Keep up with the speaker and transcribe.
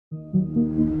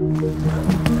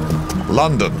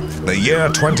London, the year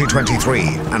 2023,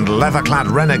 and leather-clad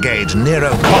renegade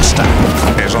Nero Costa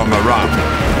is on the run.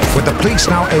 With the police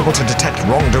now able to detect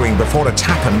wrongdoing before it's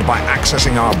happened by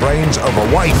accessing our brains over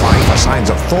Wi-Fi for signs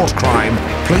of thought crime,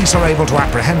 police are able to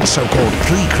apprehend so-called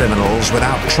pre-criminals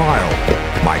without trial.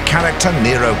 My character,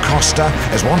 Nero Costa,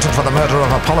 is wanted for the murder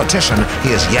of a politician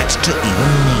he has yet to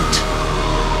even meet.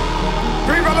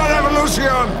 Viva la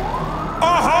revolution!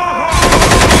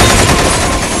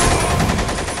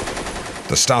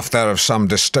 The stuff there of some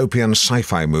dystopian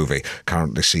sci-fi movie,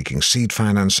 currently seeking seed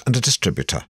finance and a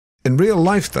distributor. In real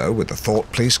life, though, with the thought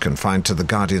police confined to the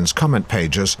Guardian's comment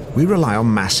pages, we rely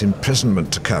on mass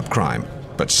imprisonment to curb crime.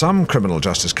 But some criminal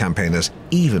justice campaigners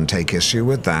even take issue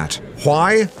with that.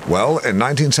 Why? Well, in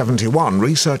 1971,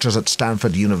 researchers at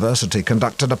Stanford University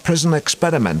conducted a prison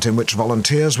experiment in which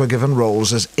volunteers were given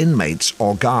roles as inmates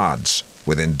or guards.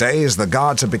 Within days, the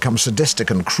guards had become sadistic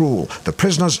and cruel, the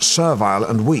prisoners servile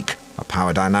and weak, a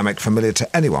power dynamic familiar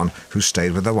to anyone who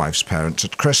stayed with their wife's parents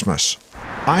at Christmas.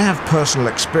 I have personal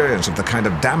experience of the kind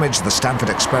of damage the Stanford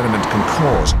experiment can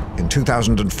cause. In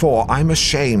 2004, I'm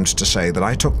ashamed to say that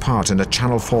I took part in a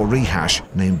Channel 4 rehash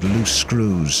named Loose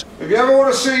Screws. If you ever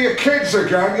want to see your kids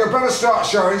again, you better start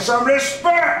showing some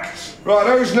respect!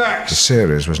 Right, who's next? The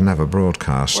series was never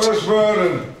broadcast. Where's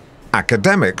Vernon?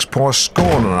 Academics pour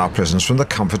scorn on our prisons from the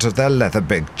comfort of their leather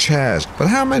big chairs. But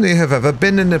how many have ever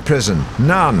been in a prison?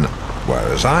 None.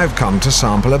 Whereas I've come to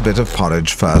sample a bit of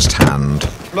porridge firsthand.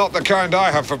 Not the kind I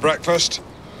have for breakfast.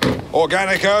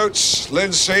 Organic oats,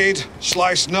 linseed,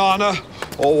 sliced nana,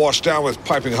 all washed down with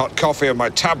piping hot coffee and my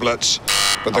tablets.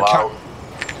 But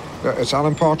it's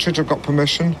Alan Partridge, I've got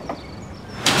permission.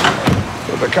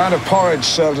 But the kind of porridge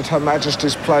served at Her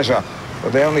Majesty's pleasure,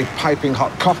 with the only piping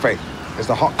hot coffee is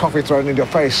the hot coffee thrown in your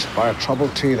face by a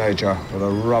troubled teenager with a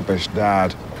rubbish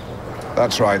dad.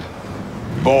 That's right,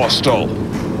 Borstal.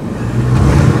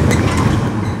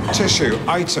 Tissue,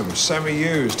 item,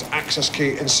 semi-used, access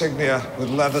key insignia with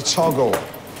leather toggle.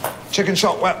 Chicken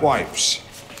shop wet wipes,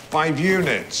 5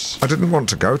 units. I didn't want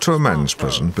to go to a men's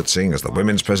prison, but seeing as the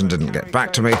women's prison didn't get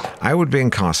back to me, I would be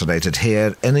incarcerated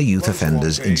here in a youth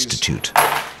offenders institute.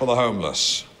 For the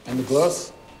homeless. And the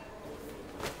gloves?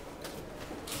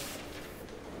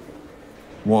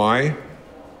 Why?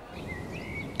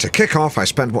 To kick off, I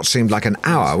spent what seemed like an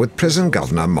hour with prison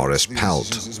governor Maurice Pelt.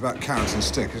 It's about carrots and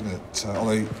stick, isn't it?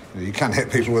 Although you can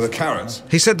hit people with a carrot.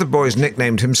 He said the boys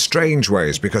nicknamed him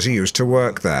Strangeways because he used to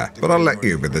work there, but I'll let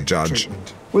you be the judge.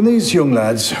 When these young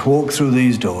lads walk through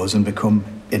these doors and become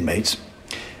inmates,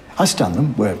 I stand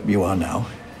them where you are now,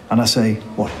 and I say,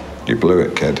 what? You blew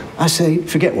it, kid. I say,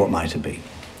 forget what might have been.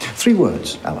 3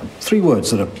 words, Alan. 3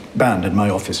 words that are banned in my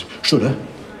office. Shoulda,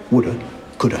 woulda,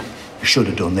 coulda. Should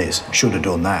have done this, should have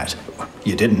done that.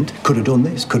 You didn't. Could have done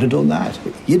this, could have done that.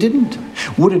 You didn't.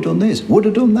 Would have done this, would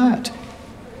have done that.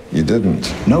 You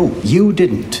didn't. No, you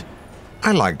didn't.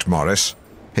 I liked Maurice.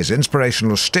 His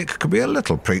inspirational shtick could be a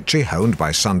little preachy, honed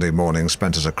by Sunday mornings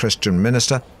spent as a Christian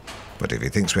minister. But if he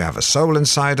thinks we have a soul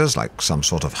inside us, like some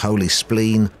sort of holy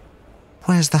spleen,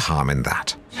 where's the harm in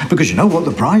that? Because you know what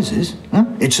the prize is, huh?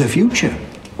 It's the future.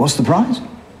 What's the prize?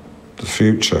 The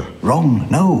future. Wrong,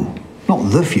 no.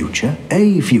 Not the future,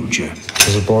 a future.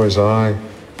 As a boy's eye.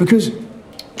 Because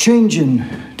changing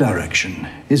direction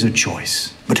is a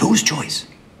choice. But whose choice?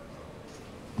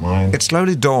 Mine. It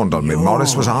slowly dawned on me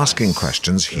Maurice was asking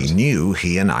questions he knew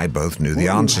he and I both knew the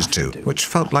answers to, which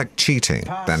felt like cheating.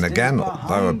 Then again,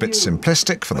 although a bit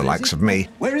simplistic for the likes of me,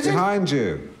 Where is it? Behind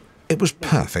you. it was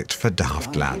perfect for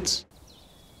daft lads.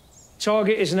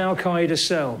 Target is an Al-Qaeda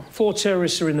cell. 4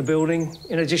 terrorists are in the building.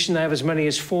 In addition, they have as many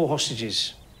as 4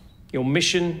 hostages. Your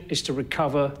mission is to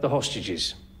recover the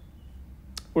hostages.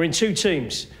 We're in 2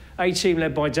 teams. A team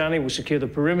led by Danny will secure the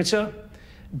perimeter.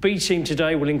 B team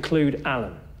today will include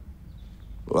Alan.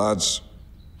 Lads.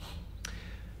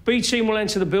 B team will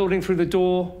enter the building through the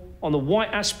door on the white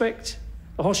aspect.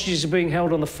 The hostages are being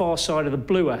held on the far side of the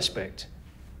blue aspect.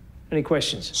 Any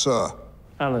questions? Sir.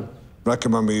 Alan.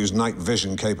 Recommend we use night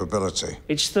vision capability.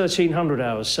 It's 1300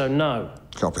 hours, so no.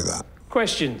 Copy that.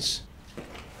 Questions?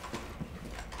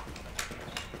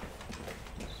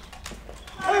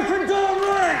 Open door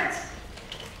right!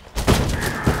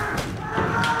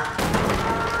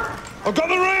 I've got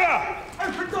the rear!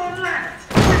 Open door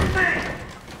left! With me!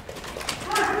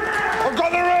 I've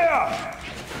got the rear!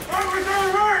 Open door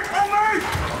right! On me!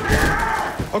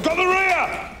 I've got the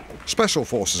rear! Special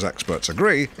Forces experts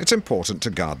agree it's important to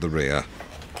guard the rear.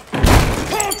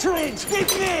 Partridge,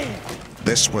 with me!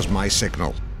 This was my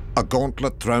signal. A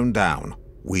gauntlet thrown down.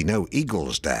 We know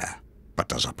eagles dare, but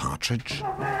does a partridge?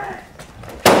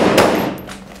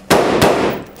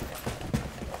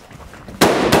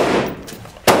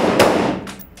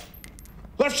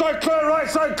 side clear, right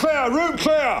side clear, room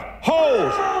clear,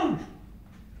 hold!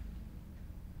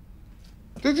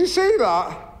 Did you see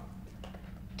that?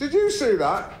 Did you see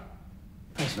that?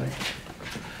 That's right.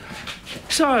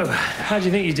 So, how do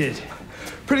you think you did?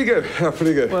 Pretty good, yeah,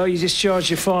 pretty good. Well, you discharged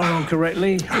your firearm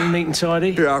correctly, all neat and tidy.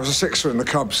 Yeah, I was a sixer in the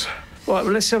Cubs. Right, well,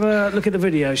 let's have a look at the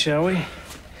video, shall we?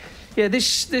 Yeah,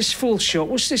 this fourth shot,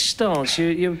 what's this stance?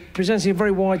 You're presenting a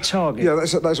very wide target. Yeah,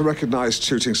 that's a recognised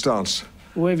shooting stance.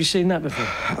 Where have you seen that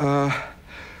before?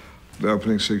 The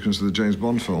opening sequence of the James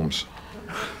Bond films.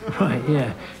 Right,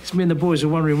 yeah. It's me and the boys are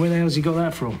wondering where the hell's he got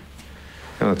that from?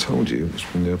 Yeah, I told you, it's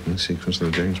from the opening sequence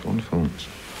of the James Bond films.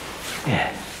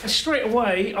 Yeah. Straight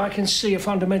away, I can see a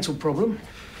fundamental problem.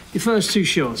 Your first two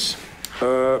shots.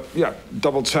 Yeah,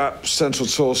 double tap, central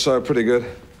torso, pretty good.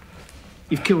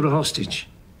 You've killed a hostage.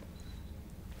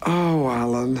 Oh,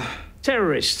 Alan.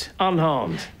 Terrorist,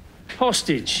 unharmed.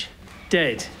 Hostage,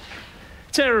 dead.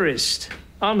 Terrorist,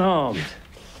 unharmed.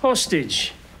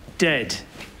 Hostage, dead.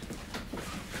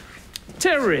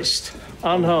 Terrorist,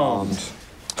 unharmed.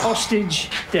 Hostage,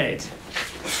 dead.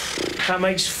 That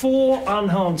makes 4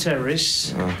 unharmed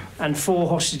terrorists and 4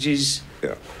 hostages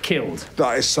killed.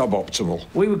 That is suboptimal.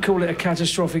 We would call it a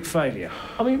catastrophic failure.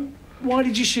 I mean, why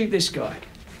did you shoot this guy?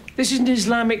 This is an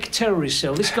Islamic terrorist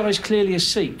cell. This guy's clearly a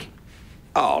Sikh.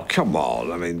 Oh, come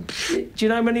on, I mean... Do you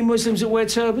know many Muslims that wear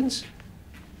turbans?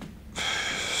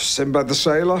 Sinbad the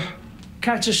Sailor?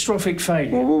 Catastrophic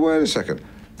failure. Well, wait a second.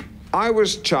 I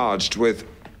was charged with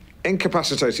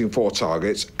incapacitating 4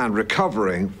 targets and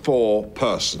recovering 4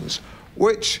 persons,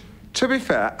 which, to be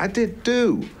fair, I did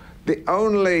do. The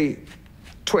only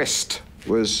twist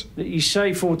was... that you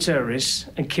saved 4 terrorists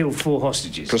and killed 4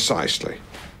 hostages. Precisely.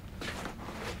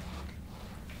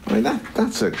 I mean,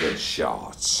 that's a good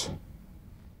shot.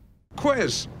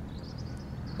 Quiz.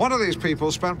 One of these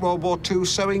people spent World War II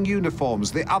sewing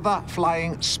uniforms, the other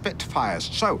flying Spitfires.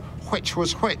 So, which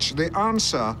was which? The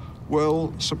answer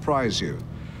will surprise you.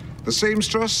 The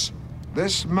seamstress,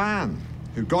 this man,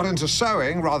 who got into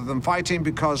sewing rather than fighting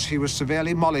because he was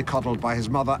severely mollycoddled by his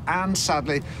mother, and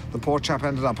sadly, the poor chap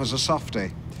ended up as a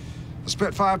softie. The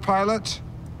Spitfire pilot,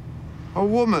 a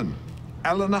woman,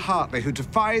 Eleanor Hartley, who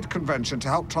defied convention to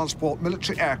help transport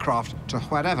military aircraft to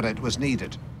wherever it was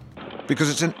needed.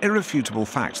 Because it's an irrefutable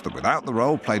fact that without the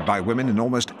role played by women in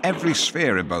almost every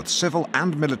sphere in both civil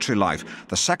and military life,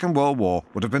 the Second World War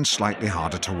would have been slightly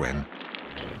harder to win.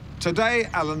 Today,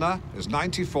 Eleanor is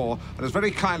 94 and has very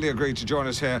kindly agreed to join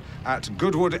us here at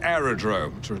Goodwood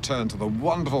Aerodrome to return to the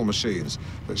wonderful machines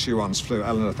that she once flew.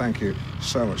 Eleanor, thank you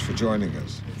so much for joining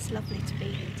us. It's lovely to be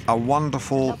here. A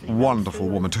wonderful, wonderful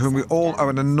woman to whom we all owe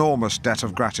an enormous debt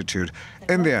of gratitude.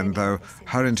 In the end, though,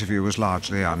 her interview was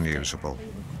largely unusable.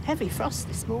 Heavy frost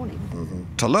this morning.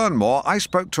 To learn more, I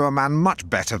spoke to a man much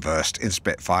better versed in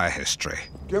Spitfire history.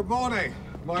 Good morning.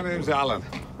 My name's Alan.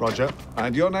 Roger.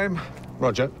 And your name?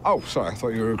 Roger. Oh, sorry, I thought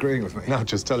you were agreeing with me. No,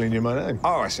 just telling you my name.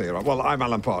 Oh, I see. Right. Well, I'm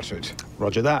Alan Partridge.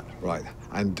 Roger that. Right.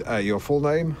 And your full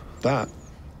name? That.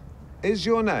 Is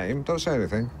your name, don't say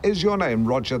anything, is your name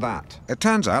Roger That? It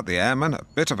turns out the airman, a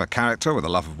bit of a character with a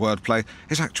love of wordplay,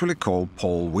 is actually called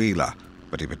Paul Wheeler,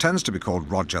 but he pretends to be called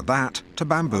Roger That to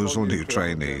bamboozle new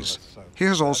trainees. He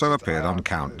has also appeared on I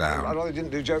Countdown. really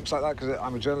didn't do jokes like that because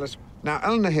I'm a journalist. Now,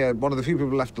 Eleanor here, one of the few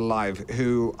people left alive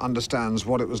who understands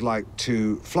what it was like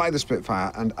to fly the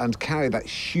Spitfire and carry that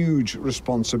huge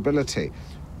responsibility.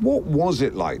 What was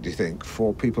it like, do you think,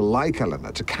 for people like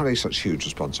Eleanor to carry such huge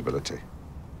responsibility?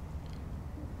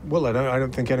 Well, I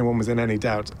don't think anyone was in any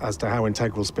doubt as to how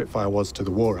integral Spitfire was to the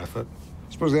war effort.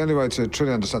 I suppose the only way to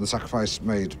truly understand the sacrifice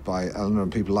made by Eleanor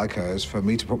and people like her is for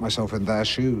me to put myself in their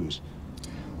shoes.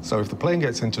 So if the plane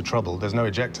gets into trouble, there's no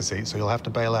ejector seat, so you'll have to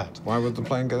bail out. Why would the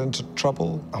plane get into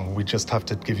trouble? And we just have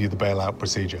to give you the bailout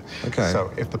procedure. Okay.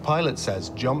 So if the pilot says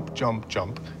jump, jump,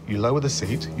 jump, you lower the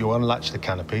seat, you unlatch the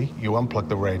canopy, you unplug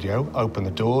the radio, open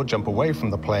the door, jump away from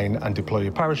the plane, and deploy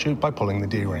your parachute by pulling the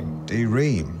D-ring.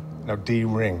 D-ream? No,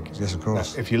 D-ring. Yes, of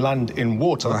course. Now, if you land in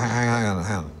water... Oh, hang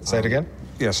on. Say it again?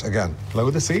 Yes, again. Lower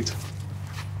the seat,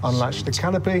 unlatch the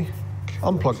canopy,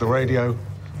 unplug the radio.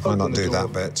 Why not open the do door.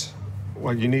 that bit?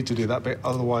 Well, you need to do that bit,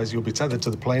 otherwise you'll be tethered to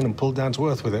the plane and pulled down to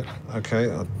earth with it. Okay,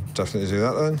 I'll definitely do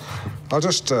that then. I'll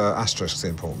just asterisk the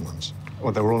important ones.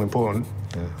 Well, they were all important.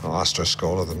 Yeah, I'll asterisk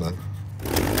all of them then.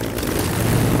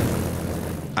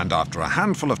 And after a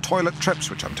handful of toilet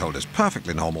trips, which I'm told is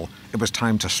perfectly normal, it was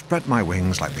time to spread my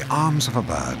wings like the arms of a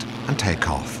bird and take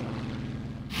off.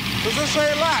 Does this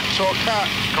say latch or cat?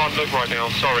 Can't look right now,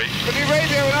 sorry. Can you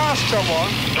radio and ask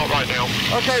someone? Not right now.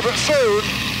 Okay, but soon.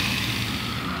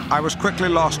 I was quickly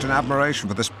lost in admiration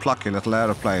for this plucky little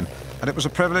aeroplane, and it was a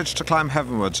privilege to climb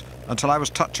heavenwards until I was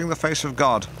touching the face of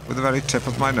God with the very tip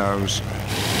of my nose.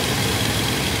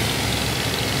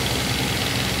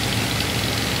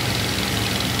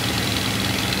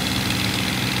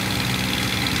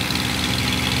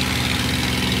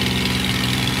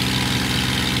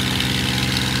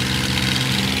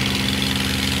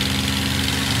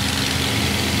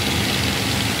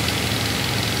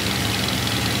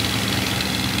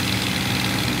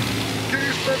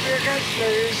 Spin me again,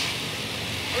 please.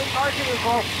 I didn't like it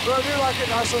before, but I do like it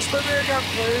now, so spin me again,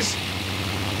 please.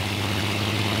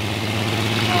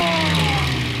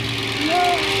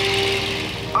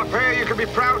 Up here you can be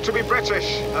proud to be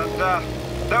British, and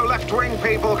no left-wing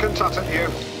people can tut at you.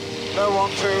 No one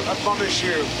to admonish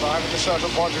you for having a certain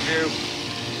point of view.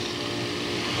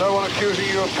 No one accusing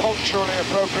you of culturally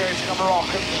appropriating a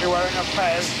Moroccan because you're wearing a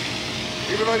fez,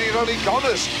 even though you'd only gone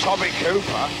as Tommy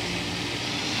Cooper.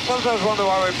 Sometimes wonder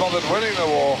why we bothered winning the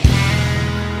war.